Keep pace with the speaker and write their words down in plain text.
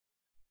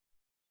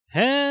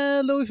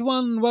Hello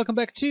everyone, welcome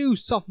back to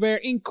Software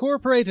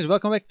Incorporated,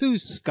 welcome back to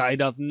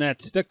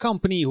Sky.net, the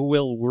company who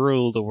will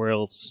rule the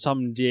world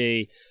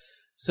someday.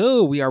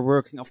 So we are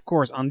working of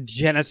course on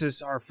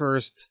Genesis, our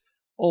first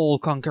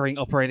all-conquering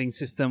operating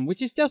system,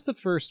 which is just the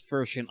first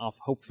version of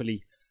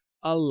hopefully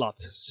a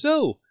lot.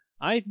 So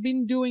I've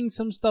been doing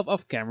some stuff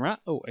off camera.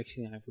 Oh,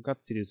 actually I forgot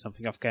to do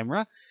something off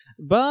camera.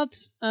 But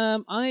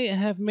I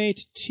have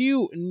made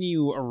two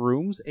new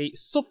rooms, a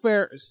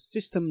software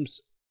systems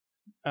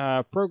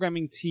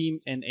programming team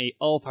and a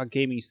Alpha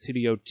Gaming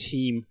Studio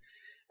team.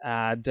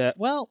 It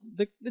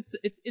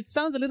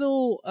sounds a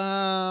little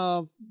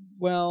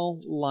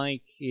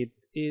like it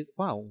is.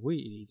 Wow,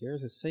 really?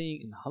 There's a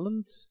saying in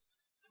Holland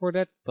for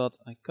that, but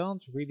I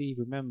can't really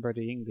remember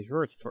the English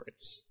word for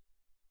it.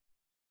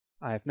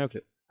 I have no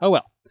clue. Oh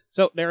well.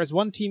 So there is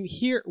one team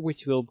here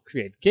which will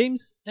create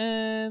games,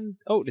 and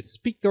they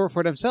speak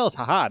for themselves.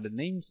 Haha, the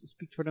names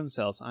speak for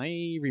themselves.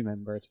 I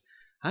remembered.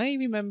 I'm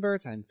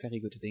very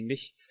good at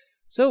English.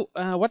 So,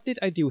 what did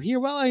I do here?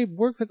 Well, I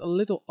worked with a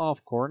little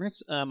off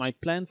corners. My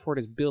plan for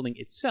this building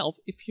itself,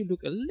 if you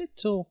look a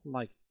little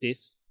like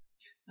this,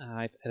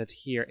 I've added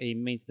here a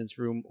maintenance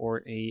room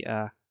or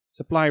a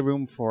supply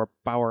room for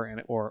power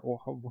and or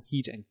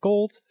heat and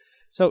cold.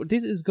 So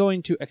this is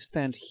going to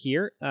extend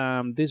here.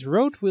 This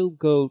road will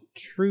go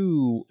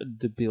through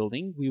the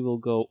building. We will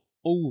go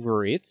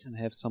over it and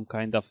have some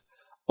kind of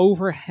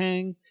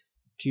overhang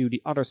to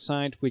the other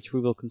side, which we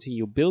will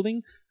continue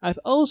building. I've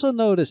also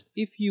noticed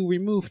if you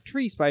remove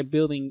trees by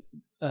building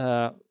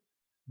the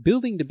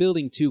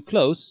building too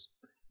close,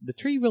 the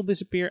tree will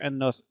disappear and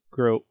not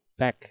grow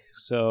back.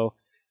 So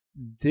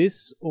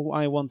this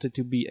I wanted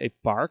to be a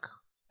park,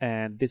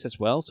 and this as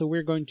well. So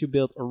we're going to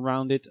build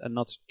around it and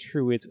not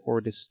through it or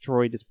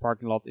destroy this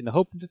parking lot in the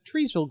hope that the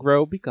trees will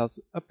grow, because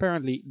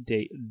apparently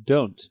they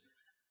don't.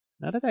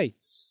 Now that I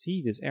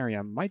see this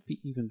area, might be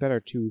even better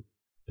to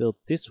build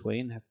this way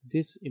and have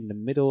this in the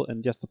middle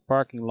and just a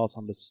parking lot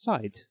on the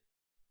side.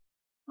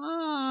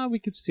 We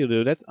could still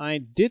do that. I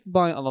did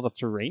buy a lot of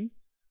terrain.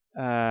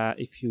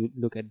 If you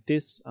look at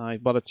this, I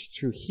bought it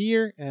through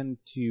here and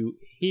to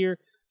here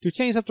to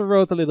change up the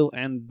road a little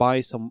and buy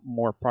some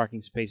more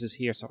parking spaces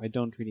here, so I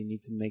don't really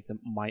need to make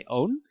them my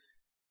own.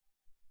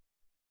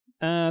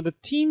 The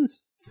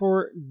teams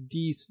for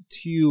these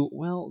two,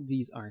 well,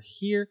 these are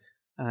here.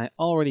 I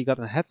already got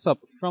a heads up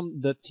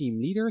from the team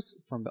leaders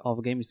from the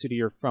Alpha Gaming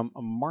Studio, from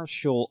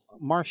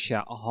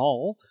Marcia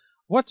Hall,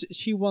 what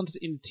she wanted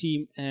in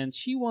team, and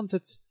she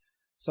wanted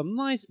some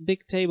nice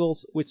big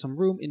tables with some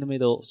room in the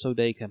middle so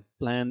they can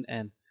plan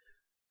and,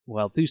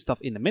 well, do stuff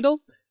in the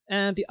middle.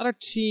 And the other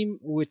team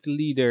with the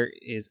leader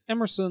is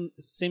Emerson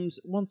Sims,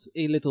 wants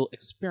a little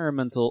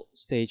experimental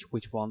stage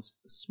which wants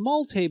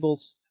small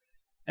tables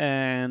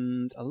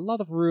and a lot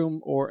of room,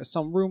 or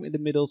some room in the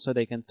middle, so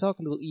they can talk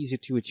a little easier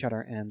to each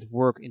other and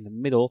work in the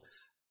middle.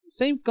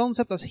 Same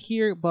concept as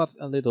here, but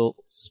a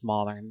little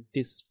smaller. And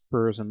this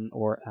person,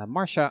 or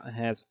Marcia,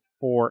 has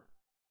 4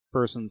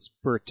 persons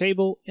per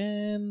table,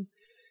 and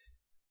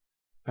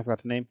I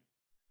forgot the name.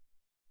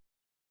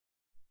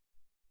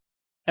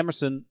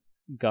 Emerson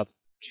got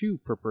 2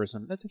 per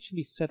person. Let's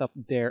actually set up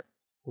their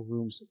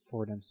rooms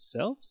for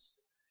themselves.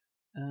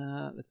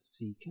 Let's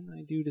see, can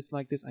I do this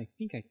like this? I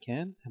think I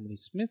can. Emily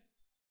Smith.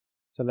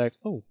 Select,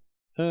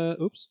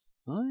 oops.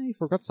 I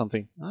forgot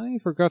something. I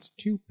forgot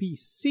 2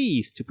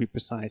 PCs to be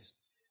precise.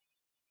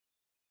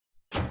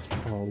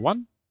 Or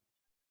 1.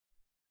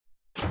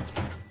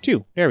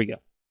 2, there we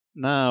go.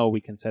 Now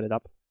we can set it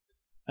up.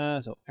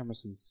 So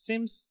Emerson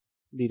Sims,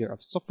 leader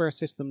of software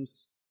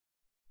systems.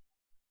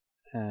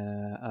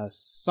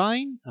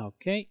 Assign,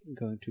 okay,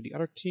 going to the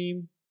other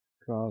team.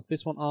 Cross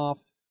this one off.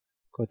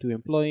 Go to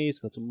employees,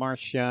 go to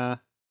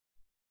Marcia,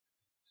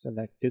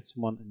 select this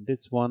one and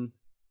this one,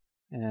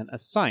 and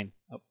assign.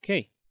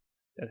 Okay,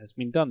 that has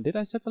been done. Did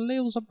I set the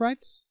labels up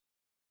right?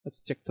 Let's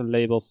check the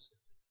labels.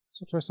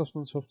 Software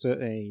substance,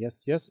 software A,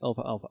 yes,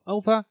 alpha, alpha,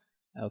 alpha.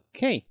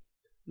 Okay,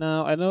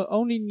 now I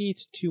only need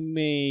to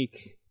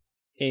make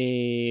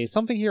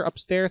something here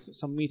upstairs,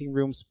 some meeting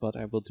rooms, but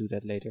I will do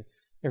that later.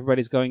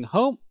 Everybody's going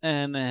home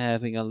and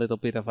having a little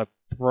bit of a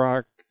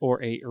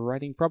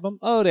writing problem.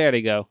 Oh, there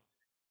they go.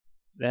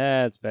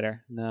 That's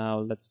better. Now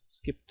let's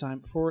skip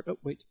time forward. Oh,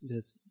 wait,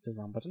 that's the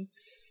wrong button.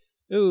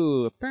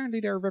 Oh,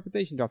 apparently their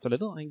reputation dropped a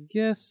little. I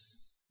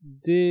guess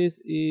this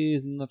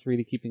is not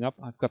really keeping up.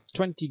 I've got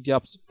 20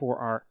 jobs for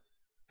our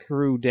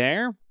crew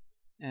there.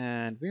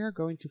 And we are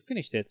going to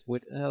finish it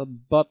with a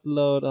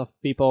buttload of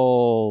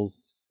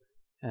peoples.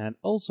 And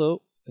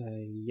also,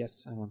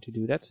 yes, I want to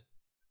do that.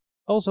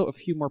 Also, a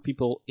few more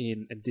people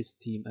in this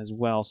team as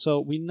well. So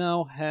we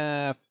now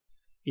have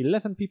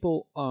 11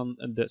 people on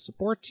the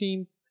support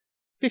team,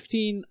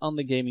 15 on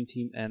the gaming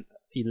team, and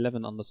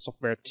 11 on the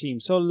software team.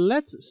 So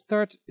let's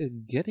start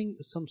getting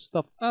some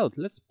stuff out.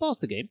 Let's pause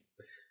the game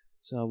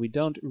so we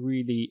don't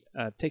really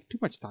take too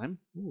much time.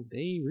 Ooh,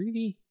 they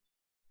really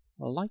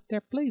like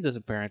their places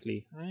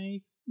apparently.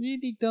 I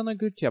really done a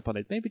good job on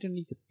it. Maybe they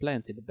need a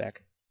plant in the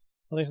back.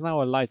 Well, there's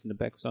now a light in the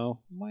back, so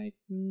might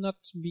not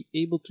be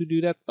able to do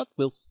that, but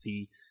we'll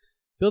see.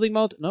 Building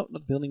mode? No,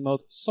 not building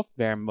mode.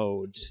 Software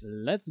mode.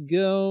 Let's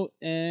go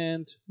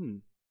and...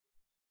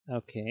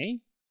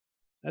 Okay.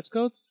 Let's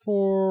go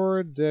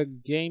for the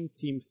game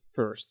team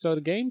first. So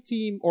the game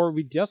team, or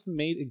we just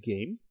made a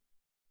game.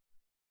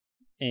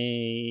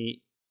 A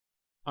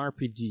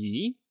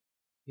RPG.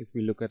 If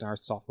we look at our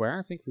software,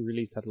 I think we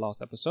released that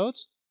last episode.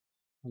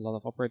 A lot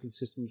of operating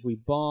systems we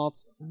bought.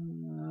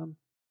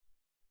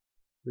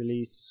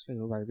 Release,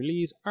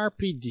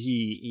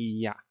 RPG,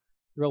 yeah.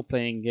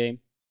 Role-playing game.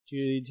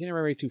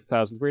 January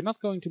 2000. We're not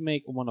going to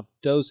make one of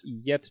those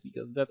yet,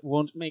 because that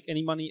won't make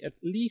any money at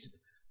least.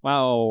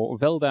 Wow,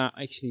 Velda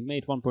actually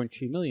made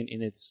 1.3 million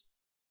in its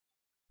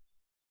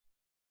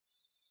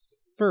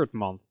third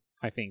month,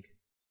 I think.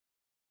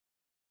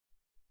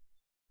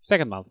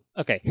 Second month.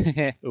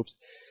 Okay. Oops.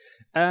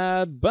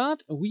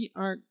 But we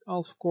are,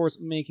 of course,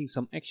 making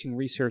some action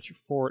research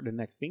for the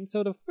next thing.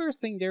 So the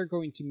first thing they're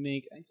going to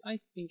make is,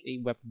 I think, a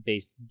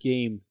web-based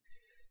game.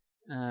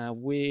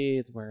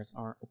 With, where's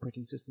our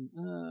operating system?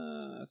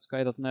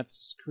 Sky.net,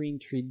 Screen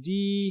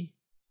 3D,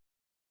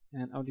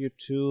 and Audio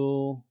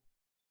Tool.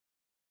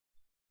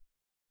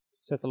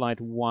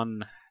 Satellite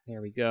 1.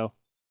 There we go.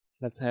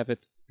 Let's have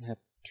it have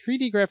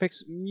 3D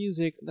graphics,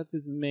 music. Let's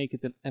make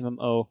it an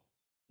MMO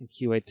and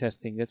QA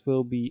testing. That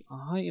will be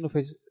high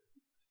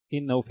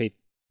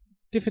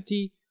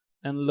innovativity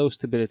and low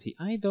stability.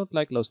 I don't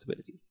like low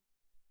stability.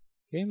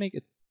 Okay, make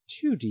a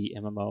 2D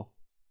MMO.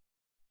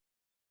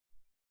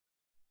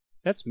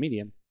 That's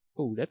medium.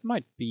 Oh, that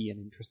might be an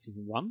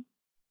interesting one.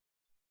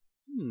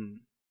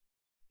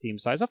 Team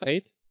size of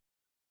 8.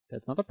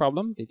 That's not a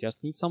problem. They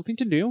just need something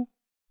to do.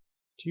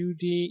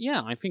 2D.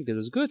 Yeah, I think this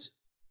is good.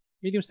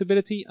 Medium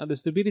stability. The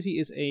stability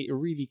is a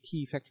really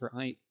key factor,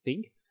 I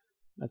think.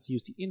 Let's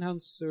use the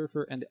in-house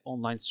server and the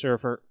online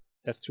server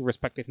as two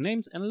respective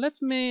names. And let's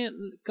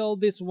call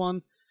this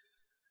one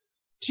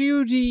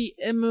 2D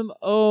MMO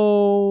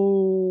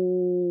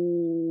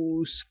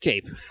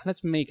Scape.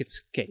 Let's make it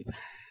Scape.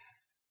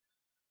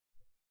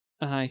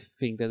 I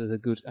think that is a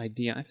good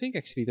idea. I think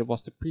actually there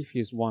was the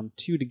previous one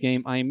to the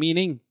game I'm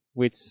meaning,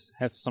 which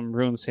has some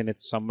runes in it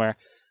somewhere.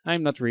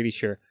 I'm not really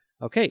sure.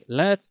 Okay,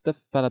 let's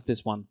develop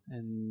this one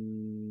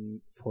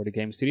and for the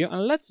game studio.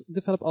 And let's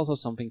develop also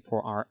something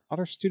for our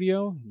other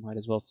studio. Might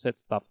as well set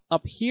stuff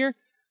up here.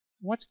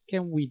 What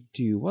can we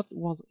do? What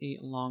was a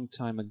long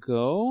time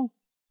ago?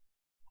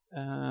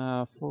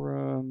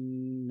 For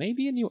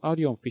maybe a new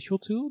audio and visual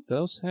tool.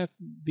 Those have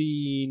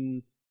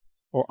been...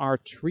 or are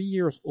 3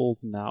 years old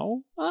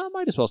now.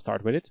 Might as well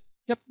start with it.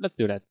 Yep, let's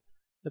do that.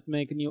 Let's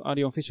make a new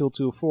audio and visual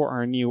tool for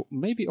our new,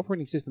 maybe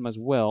operating system as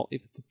well,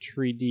 if the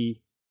 3D...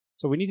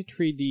 So we need a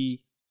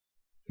 3D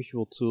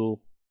visual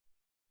tool.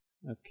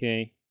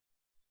 Okay.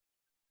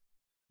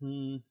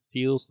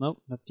 Deals,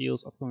 no, not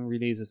deals, upcoming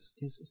releases.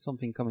 Is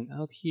something coming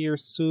out here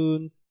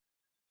soon?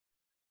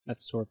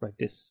 Let's sort by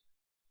this.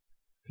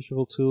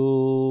 Visual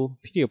tool,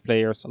 video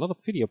players, a lot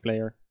of video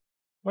player.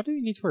 What do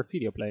we need for a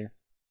video player?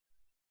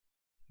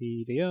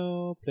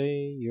 Video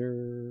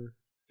player.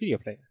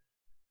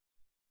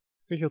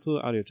 Visual tool,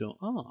 audio tool.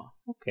 Ah,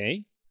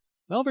 okay.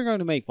 Well, we're going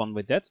to make one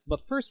with that,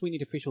 but first we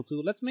need a visual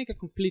tool. Let's make a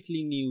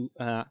completely new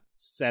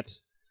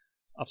set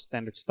of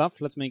standard stuff.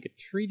 Let's make a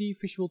 3D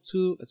visual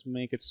tool. Let's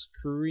make it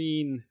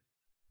screen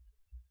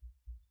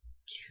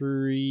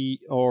 3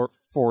 or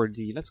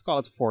 4D. Let's call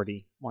it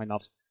 4D. Why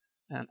not?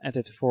 And add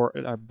it for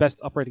our best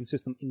operating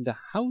system in the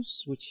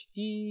house, which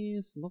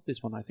is not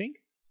this one, I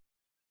think.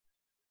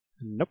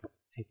 Nope.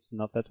 It's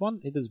not that one.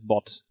 It is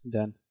bot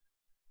then.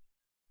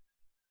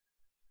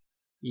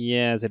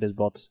 Yes, it is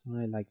bot.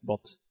 I like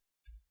bot.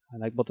 I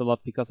like bot a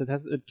lot because it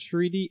has a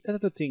 3D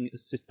editing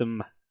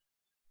system.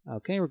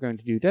 Okay, we're going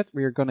to do that.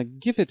 We're going to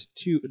give it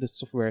to the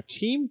software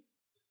team.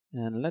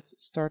 And let's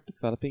start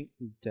developing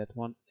that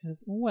one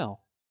as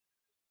well.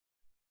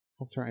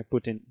 After I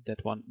put in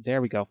that one.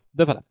 There we go.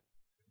 Develop.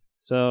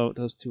 So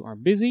those two are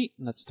busy.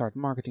 Let's start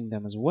marketing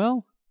them as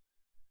well.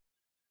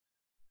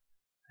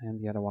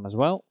 And the other one as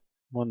well.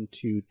 1,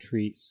 2,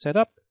 3,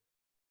 setup.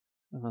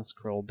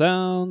 Scroll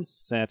down,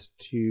 set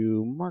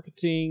to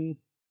marketing,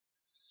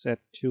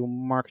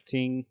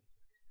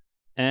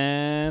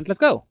 and let's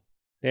go.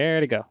 There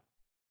they go.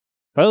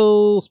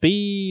 Full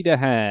speed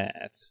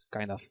ahead,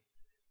 kind of.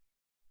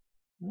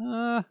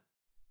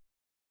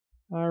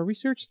 Our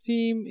research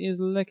team is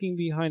lagging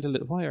behind a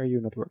little. Why are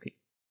you not working?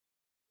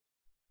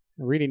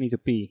 I really need to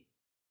pee.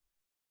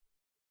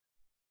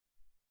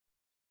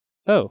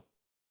 Oh.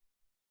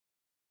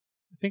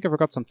 I think I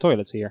forgot some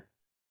toilets here.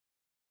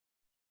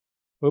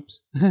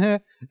 Oops.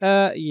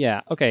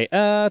 Yeah, okay.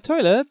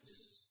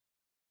 Toilets.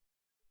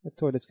 What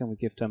toilets can we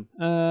give them?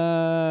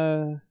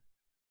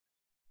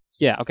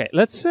 Yeah, okay.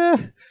 Let's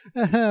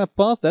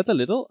pause that a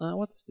little.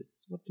 What's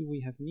this? What do we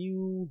have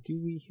new? Do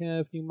we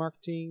have new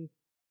marketing?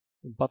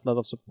 A buttload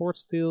of support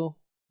still.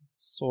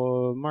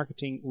 So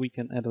marketing, we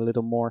can add a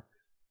little more.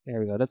 There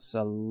we go. That's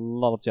a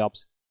lot of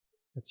jobs.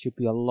 That should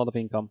be a lot of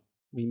income.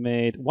 We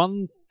made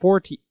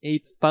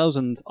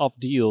 148,000 of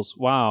deals.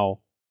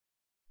 Wow.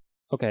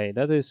 Okay,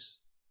 that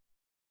is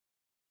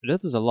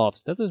a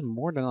lot. That is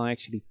more than I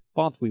actually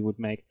thought we would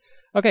make.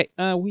 Okay,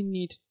 we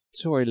need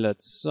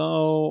toilets.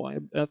 So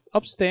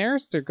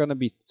upstairs there are gonna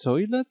be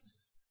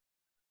toilets,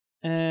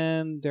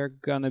 and there are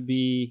gonna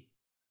be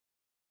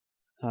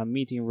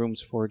meeting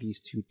rooms for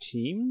these two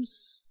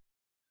teams.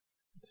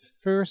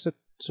 First, a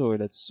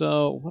toilet.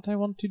 So what I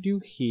want to do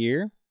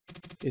here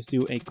is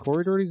do a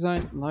corridor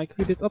design like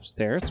we did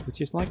upstairs,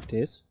 which is like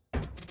this.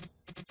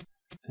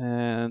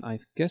 And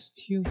I've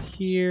guessed you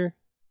here.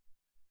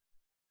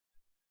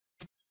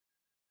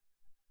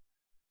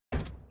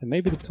 And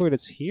maybe the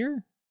toilet's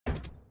here?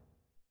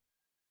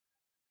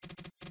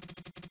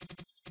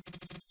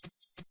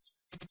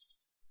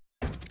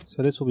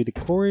 So this will be the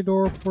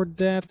corridor for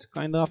that,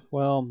 kind of.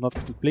 Well, not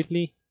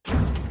completely.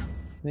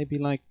 Maybe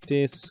like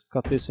this,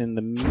 cut this in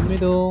the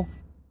middle,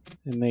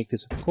 and make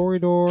this a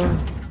corridor.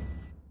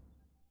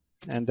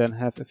 And then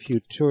have a few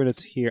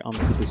toilets here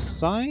onto the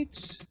side.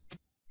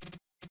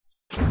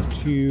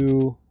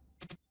 2,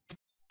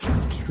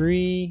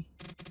 3,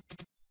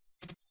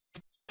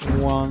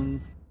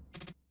 1,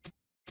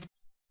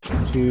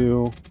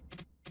 2,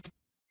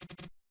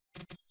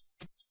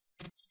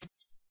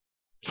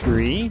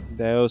 3.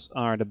 Those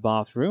are the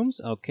bathrooms.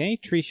 Okay,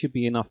 3 should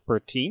be enough per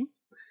team.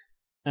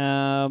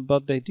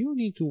 But they do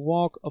need to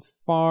walk a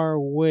far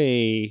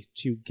way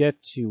to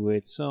get to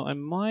it. So I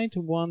might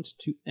want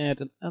to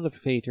add an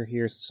elevator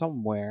here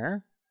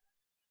somewhere.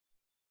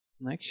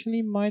 I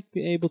actually might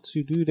be able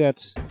to do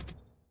that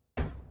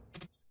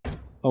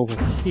over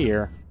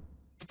here.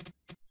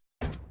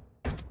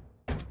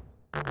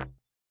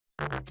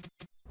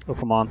 Oh,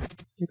 come on.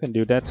 You can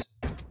do that.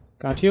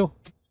 Can't you?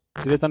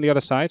 Do it on the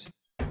other side.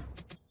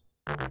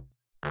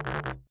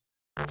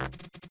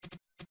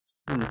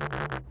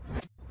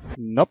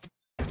 Nope.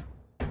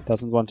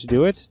 Doesn't want to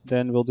do it.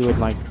 Then we'll do it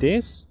like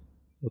this.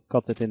 We'll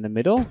cut it in the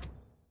middle.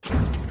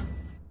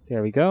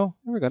 There we go.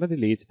 And we're gonna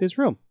delete this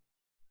room.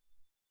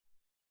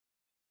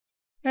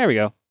 There we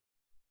go.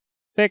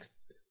 Fixed.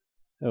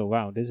 Oh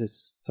wow, this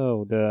is...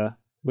 Oh, the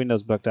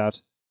window's bugged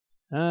out.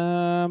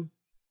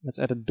 Let's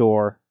add a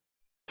door.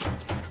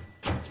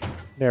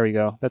 There we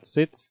go. That's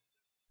it.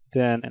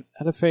 Then an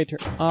elevator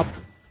up.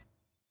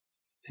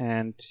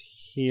 And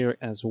here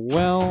as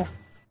well.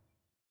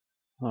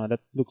 Oh,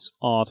 that looks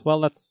odd.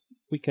 Well,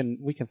 we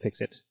can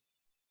fix it.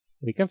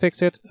 We can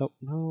fix it. Oh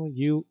no,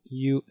 you,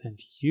 and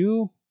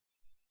you.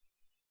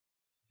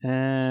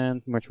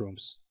 And merge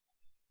rooms.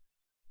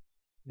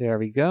 There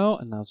we go.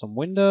 And now some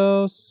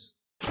windows.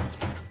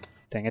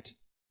 Dang it.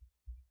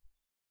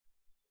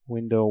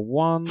 Window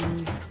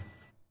 1.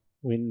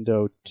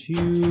 Window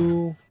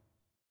 2.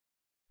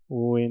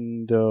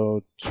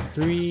 Window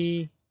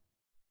 3.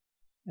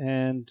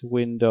 And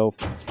window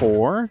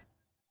 4.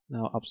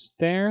 Now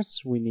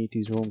upstairs, we need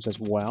these rooms as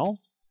well.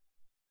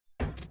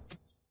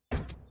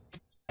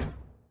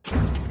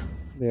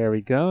 There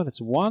we go,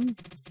 that's 1.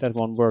 That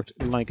one worked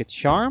like a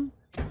charm.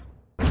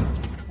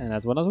 And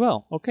that one as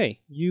well.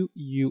 Okay, you,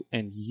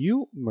 and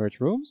you, merge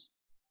rooms.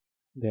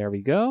 There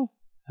we go.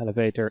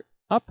 Elevator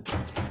up.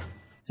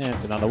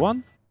 And another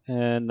one.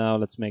 And now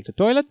let's make the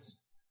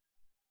toilets.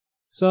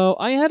 So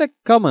I had a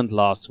comment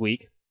last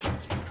week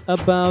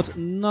about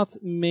not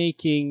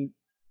making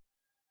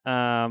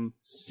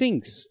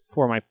sinks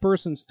for my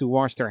persons to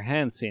wash their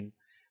hands in.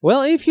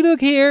 Well, if you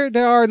look here,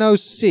 there are no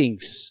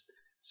sinks.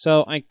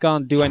 So I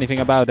can't do anything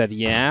about that,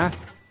 yeah?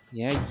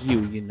 Yeah,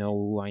 you know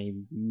who I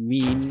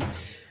mean.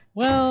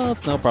 Well,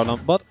 it's no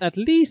problem. But at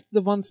least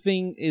the one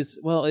thing is,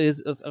 well, it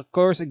is of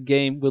course a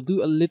game. We'll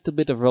do a little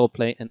bit of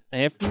roleplay, and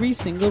every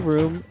single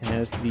room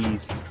has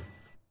these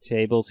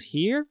tables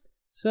here.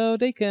 So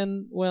they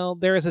can, well,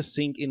 there is a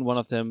sink in one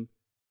of them,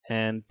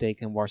 and they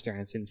can wash their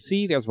hands in.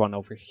 See, there's one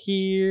over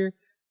here.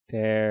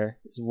 There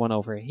is one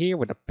over here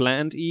with a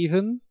plant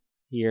even.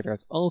 Here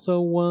there's also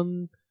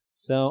one.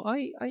 So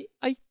I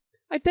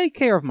take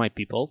care of my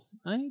peoples.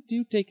 I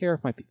do take care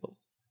of my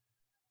peoples.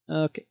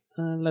 Okay,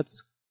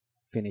 let's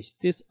finish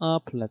this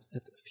up. Let's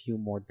add a few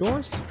more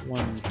doors.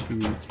 1,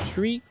 2,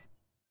 3.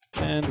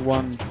 And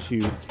 1,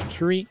 2,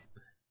 3.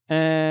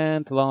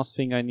 And the last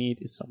thing I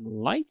need is some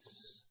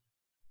lights.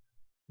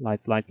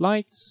 Lights, lights,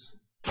 lights.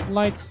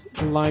 Lights,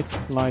 lights,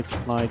 lights,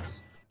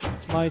 lights.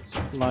 Lights,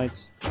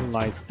 lights,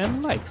 lights,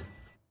 and light.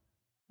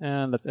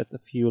 And let's add a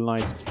few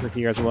lights over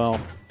here as well.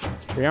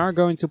 We are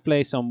going to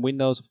place some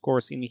windows, of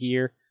course, in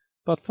here.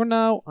 But for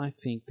now, I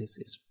think this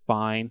is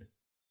fine.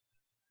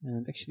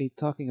 And actually,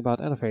 talking about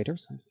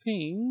elevators, I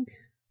think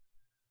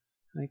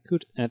I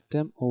could add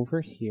them over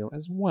here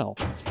as well.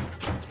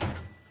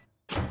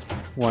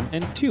 1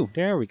 and 2.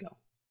 There we go.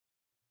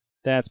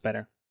 That's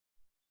better.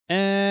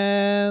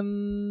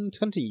 And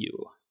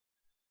continue.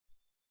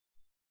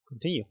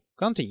 Continue.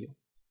 Continue.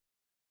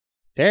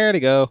 There they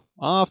go.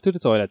 Off to the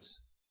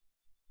toilets.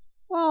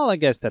 Well, I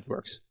guess that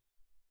works.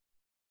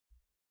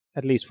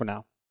 At least for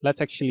now. Let's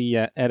actually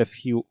add a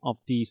few of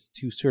these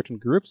to certain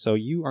groups. So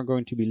you are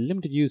going to be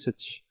limited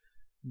usage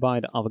by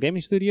the Alpha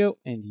Gaming Studio,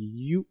 and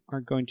you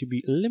are going to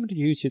be limited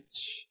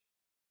usage.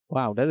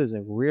 Wow, that is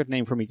a weird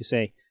name for me to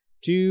say.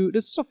 To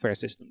the software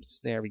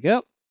systems. There we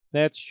go.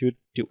 That should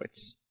do it.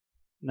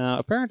 Now,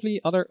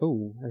 apparently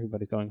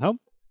everybody's going home.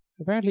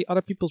 Apparently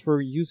other peoples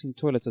were using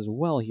toilets as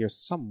well here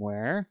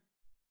somewhere.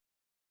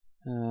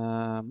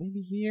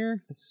 Maybe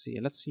here? Let's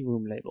see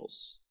room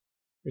labels.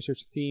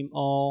 Research team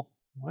all.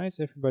 Why is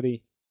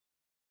everybody...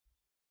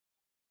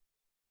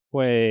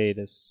 Wait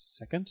a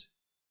second.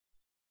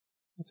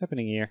 What's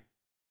happening here?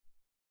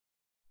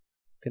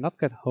 Cannot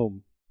get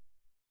home.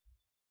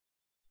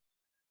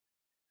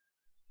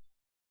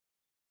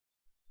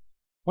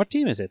 What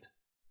team is it?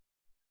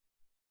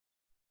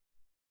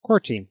 Core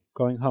team,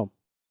 going home.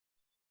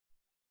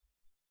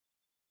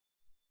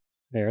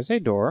 There's a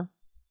door.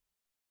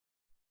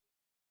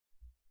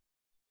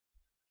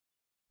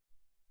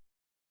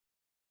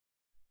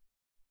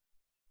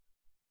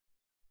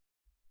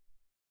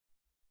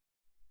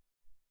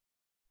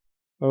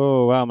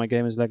 Oh wow, my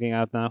game is lagging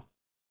out now.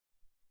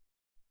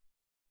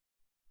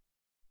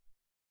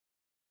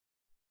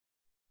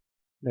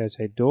 There's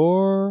a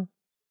door.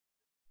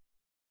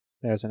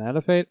 There's an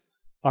elevator.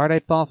 Are they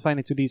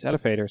pathfinding to these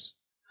elevators?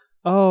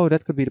 Oh,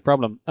 that could be the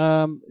problem.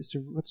 What's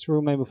the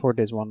room name before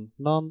this one?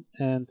 None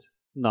and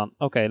none.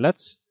 Okay,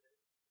 let's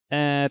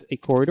add a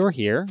corridor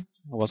here.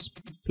 I was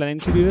planning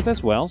to do that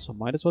as well, so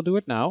might as well do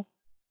it now.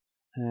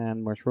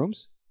 And more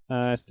rooms.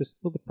 Is this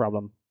still the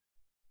problem?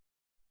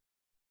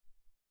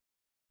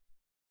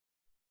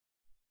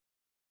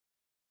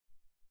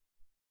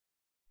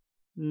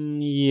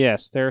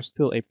 Yes, there's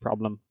still a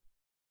problem.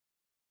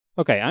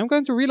 Okay, I'm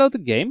going to reload the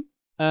game,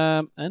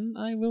 and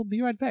I will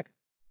be right back.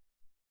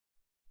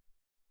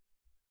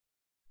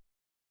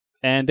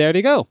 And there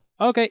they go.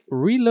 Okay,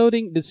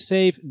 reloading the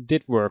save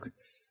did work.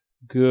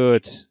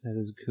 Good, that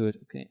is good.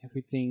 Okay,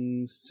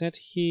 everything's set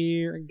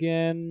here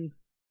again.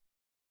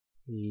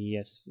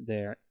 Yes,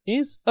 there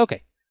is.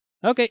 Okay,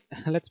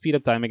 let's speed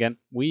up time again.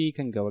 We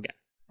can go again,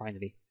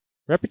 finally.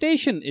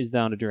 Reputation is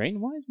down the drain.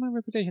 Why is my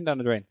reputation down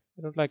the drain?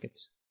 I don't like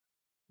it.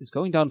 It's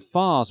going down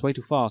fast, way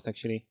too fast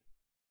actually.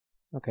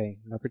 Okay,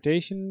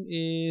 reputation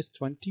is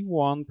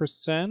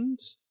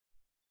 21%.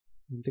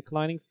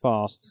 Declining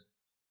fast.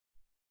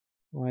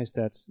 Why is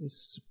that? Is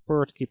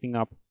support keeping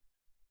up?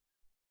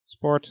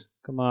 Sport,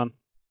 come on.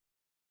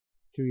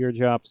 Do your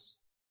jobs.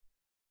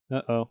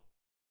 Uh-oh.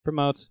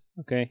 Promote,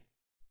 okay.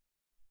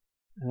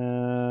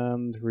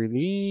 And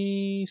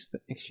release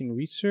the action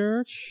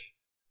research.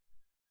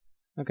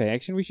 Okay,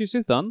 action research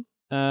is done.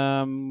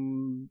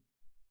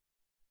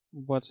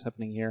 What's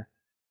happening here?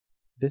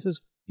 This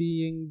is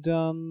being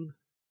done.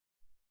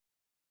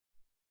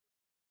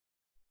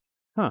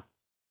 Huh.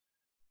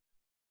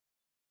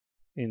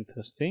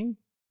 Interesting.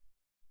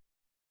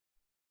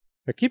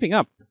 They're keeping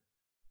up.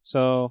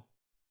 So,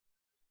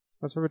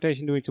 what's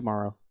reputation doing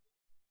tomorrow?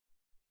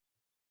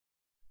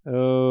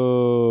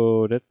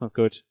 Oh, that's not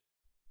good.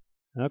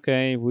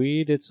 Okay,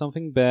 we did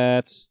something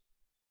bad.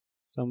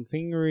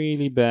 Something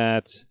really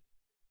bad.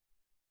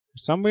 For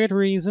some weird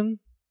reason,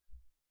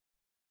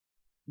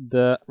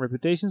 the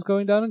reputation's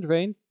going down the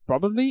drain.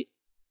 Probably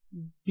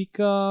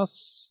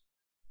because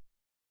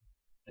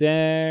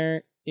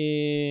there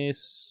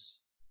is...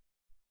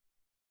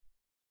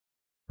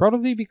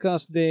 Probably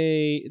because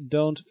they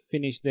don't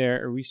finish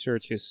their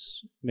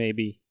researches,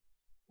 maybe.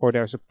 Or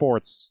their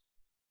supports.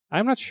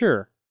 I'm not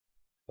sure.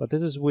 But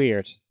this is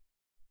weird.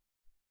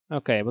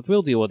 Okay, but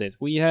we'll deal with it.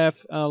 We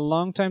have a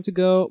long time to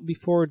go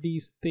before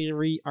these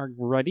 3 are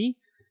ready.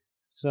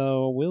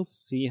 So we'll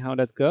see how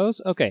that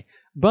goes. Okay,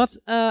 but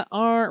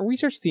our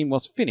research team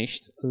was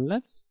finished.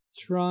 Let's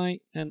try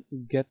and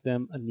get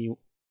them a new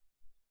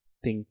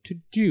thing to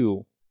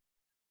do.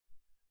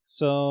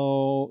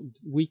 So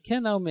we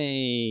can now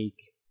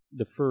make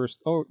the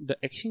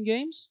action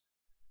games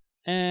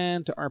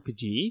and the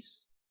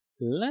RPGs.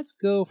 Let's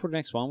go for the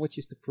next one, which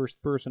is the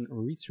first-person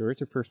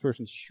research, or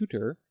first-person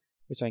shooter,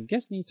 which I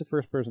guess needs a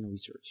first-person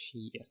research.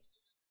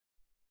 Yes.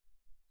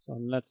 So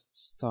let's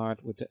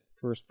start with the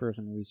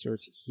first-person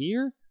research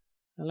here.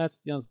 And let's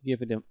just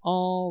give it them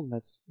all.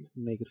 Let's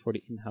make it for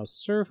the in-house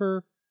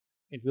server.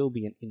 It will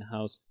be an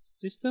in-house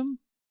system.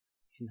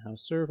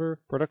 In-house server.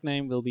 Product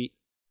name will be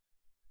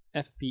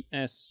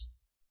FPS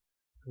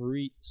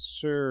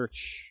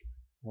Research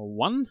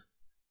 1.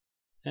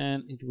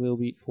 And it will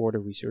be for the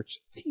research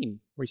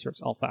team, Research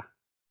Alpha.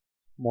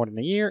 More than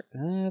a year,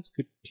 that's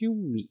good to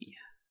me.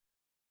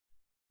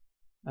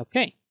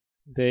 Okay,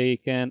 they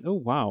can, oh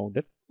wow,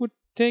 that would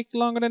take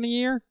longer than a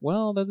year?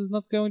 Well, that is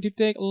not going to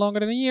take longer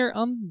than a year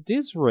on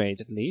this rate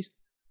at least.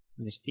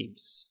 Manage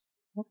teams,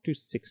 4 to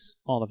 6,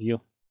 all of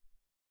you.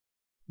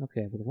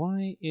 Okay, but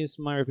why is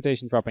my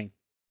reputation dropping?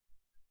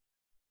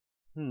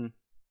 Oh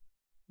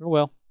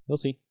well, we'll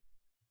see.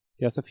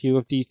 Just a few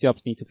of these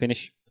jobs need to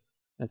finish.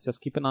 Let's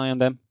just keep an eye on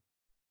them.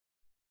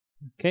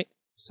 Okay,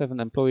 7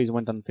 employees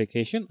went on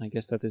vacation. I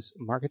guess that is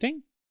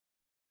marketing.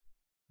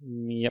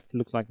 Yep,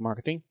 looks like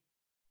marketing.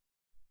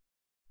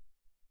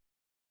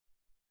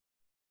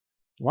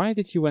 Why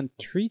did you went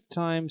 3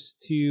 times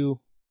to...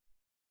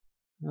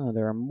 Oh,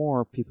 there are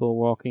more people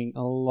walking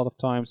a lot of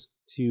times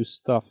to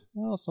stuff.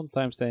 Well,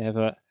 sometimes they have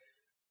a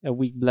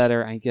weak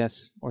bladder, I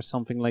guess, or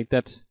something like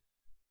that.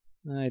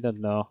 I don't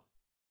know.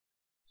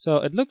 So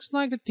it looks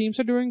like the teams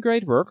are doing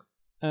great work.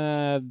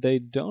 They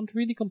don't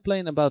really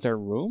complain about their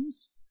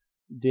rooms.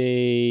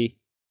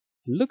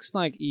 Looks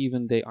like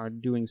even they are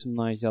doing some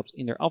nice jobs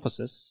in their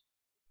offices.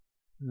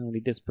 Only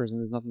this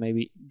person is not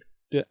maybe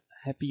the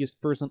happiest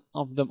person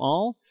of them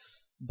all.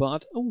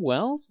 But,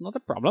 well, it's not a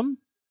problem.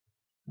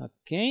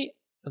 Okay,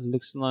 it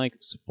looks like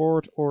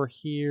support or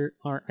here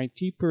our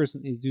IT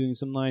person is doing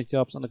some nice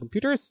jobs on the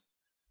computers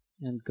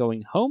and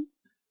going home.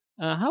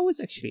 How is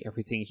actually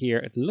everything here?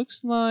 It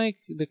looks like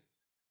the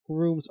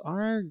rooms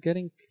are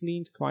getting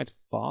cleaned quite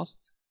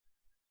fast.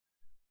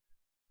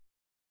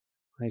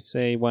 I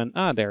say when,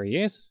 there he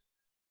is.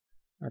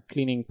 Our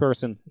cleaning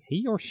person,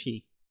 he or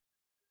she?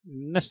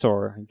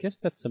 Nestor, I guess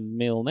that's a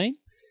male name.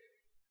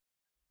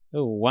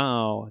 Oh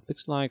wow, it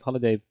looks like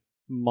holiday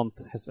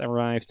month has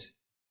arrived.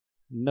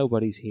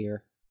 Nobody's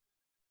here.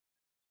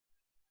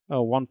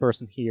 Oh, one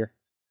person here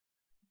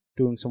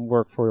doing some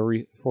work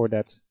for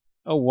that.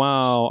 Oh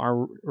wow,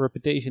 our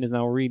reputation is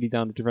now really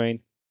down the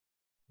drain.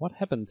 What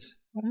happened?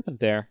 What happened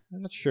there?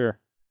 I'm not sure.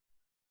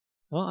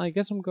 Well, I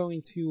guess I'm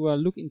going to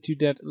look into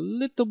that a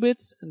little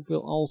bit, and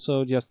we'll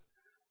also just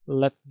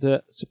let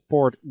the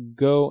support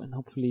go, and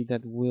hopefully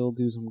that will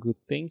do some good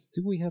things.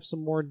 Do we have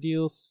some more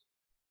deals?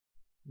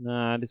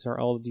 Nah, these are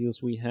all the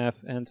deals we have,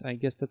 and I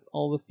guess that's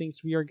all the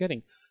things we are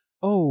getting.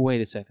 Oh,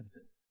 wait a second.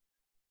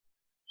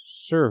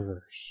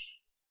 Servers.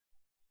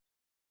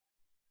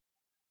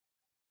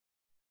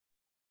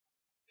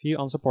 Few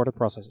unsupported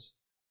processes.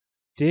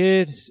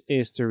 This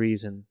is the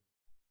reason.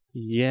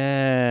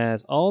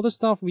 Yes, all the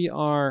stuff we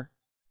are...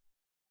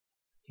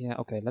 Yeah,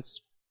 okay,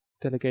 let's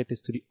delegate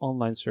this to the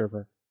online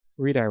server.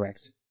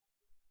 Redirect.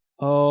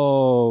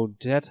 Oh,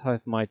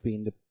 that might be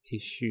in the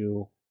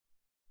issue.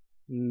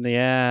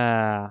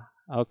 Yeah,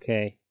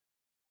 okay.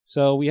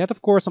 So we had,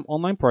 of course, some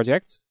online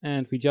projects,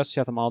 and we just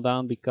shut them all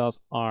down because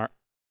our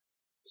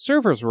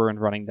servers weren't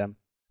running them.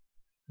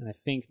 And I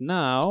think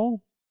now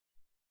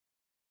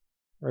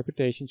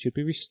reputation should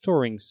be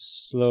restoring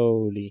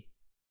slowly.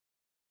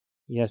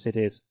 Yes, it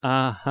is.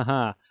 Ah,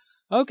 haha.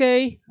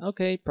 Okay,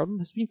 problem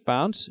has been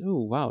found. Oh,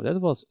 wow, that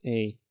was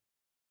a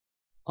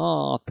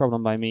odd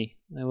problem by me.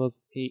 That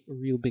was a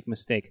real big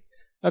mistake.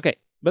 Okay,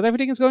 but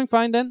everything is going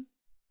fine then.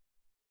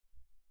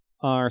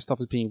 Our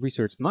stuff is being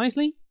researched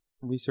nicely.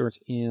 Research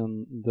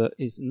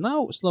is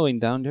now slowing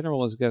down.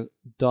 General is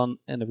done,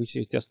 and the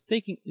research is just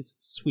taking its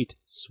sweet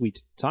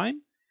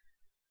time.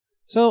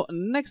 So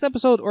next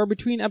episode or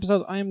between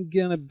episodes, I am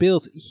gonna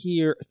build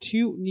here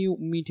 2 new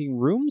meeting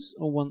rooms,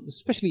 one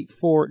especially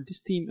for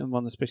this team and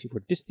one especially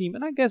for this team,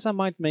 and I guess I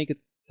might make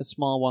it a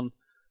small one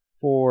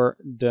for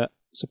the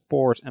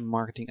support and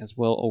marketing as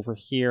well over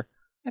here.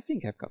 I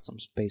think I've got some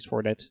space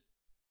for that.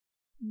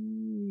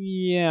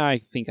 Yeah, I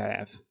think I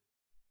have.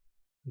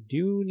 I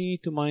do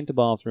need to mind the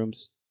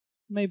bathrooms.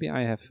 Maybe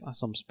I have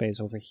some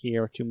space over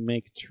here to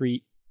make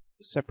 3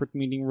 separate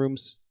meeting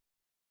rooms.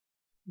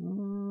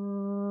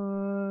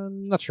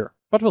 Not sure,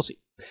 but we'll see.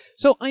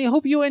 So I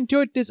hope you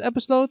enjoyed this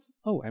episode.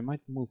 Oh, I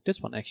might move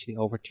this one actually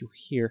over to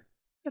here.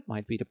 That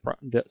might be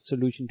the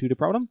solution to the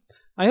problem.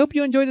 I hope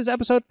you enjoyed this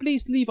episode.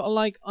 Please leave a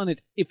like on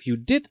it if you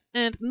did.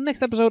 And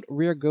next episode,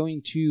 we're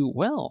going to,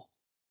 well,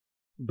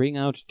 bring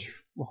out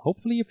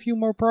hopefully a few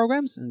more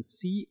programs and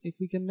see if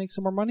we can make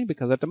some more money.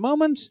 Because at the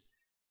moment,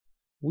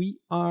 we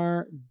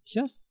are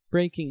just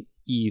breaking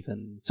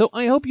even. So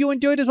I hope you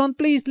enjoyed this one.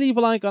 Please leave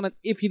a like on it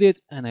if you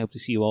did. And I hope to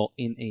see you all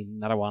in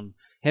another one.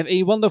 Have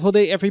a wonderful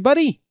day,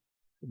 everybody.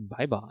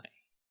 Bye-bye.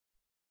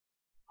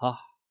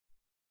 Ah,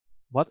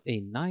 what a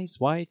nice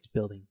white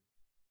building.